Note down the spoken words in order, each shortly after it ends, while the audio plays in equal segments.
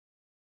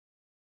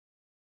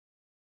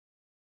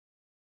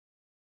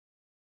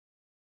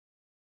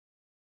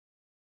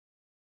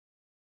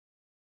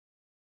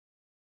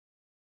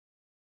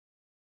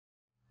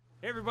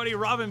Hey everybody,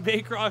 Robin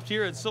Baycroft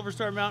here at Silver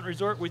Star Mountain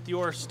Resort with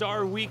your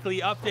Star Weekly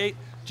Update.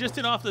 Just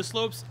in off the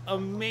slopes,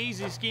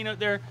 amazing skiing out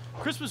there.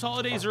 Christmas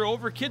holidays are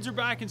over, kids are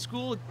back in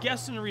school,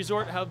 guests in the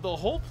resort have the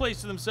whole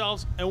place to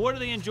themselves, and what are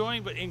they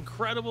enjoying but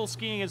incredible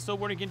skiing and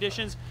snowboarding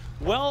conditions?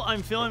 While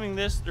I'm filming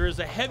this, there is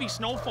a heavy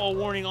snowfall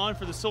warning on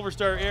for the Silver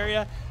Star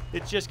area.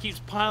 It just keeps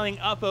piling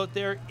up out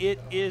there. It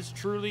is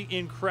truly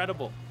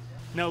incredible.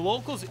 Now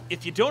locals,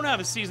 if you don't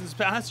have a season's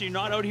pass, you're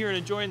not out here and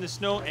enjoying the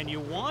snow and you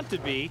want to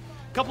be,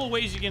 a couple of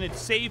ways you're going to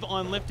save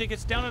on lift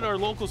tickets down at our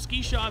local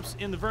ski shops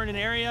in the Vernon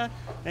area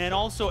and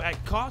also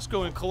at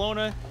Costco in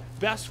Kelowna.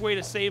 Best way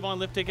to save on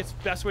lift tickets,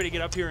 best way to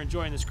get up here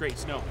enjoying this great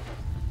snow.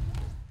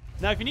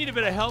 Now if you need a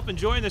bit of help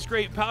enjoying this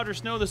great powder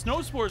snow, the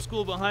Snow Sports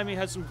School behind me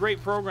has some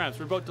great programs.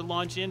 We're about to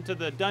launch into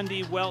the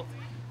Dundee Wealth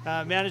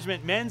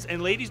Management Men's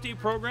and Ladies Day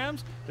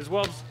programs, as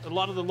well as a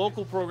lot of the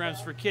local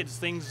programs for kids,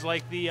 things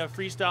like the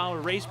freestyle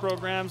or race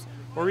programs,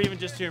 or even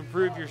just to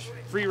improve your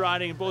free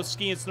riding in both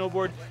ski and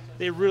snowboard.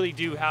 They really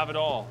do have it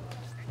all.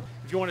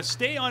 If you want to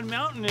stay on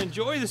mountain and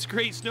enjoy this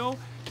great snow,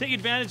 take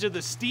advantage of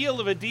the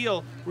steal of a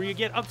deal where you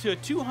get up to a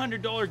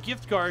 $200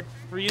 gift card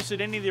for use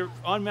at any of the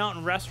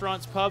on-mountain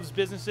restaurants, pubs,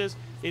 businesses.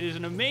 It is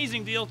an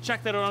amazing deal.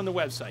 Check that out on the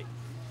website.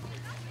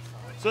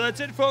 So that's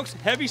it, folks.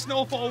 Heavy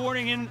snowfall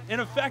warning in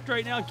effect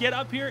right now. Get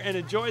up here and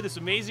enjoy this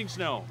amazing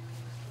snow.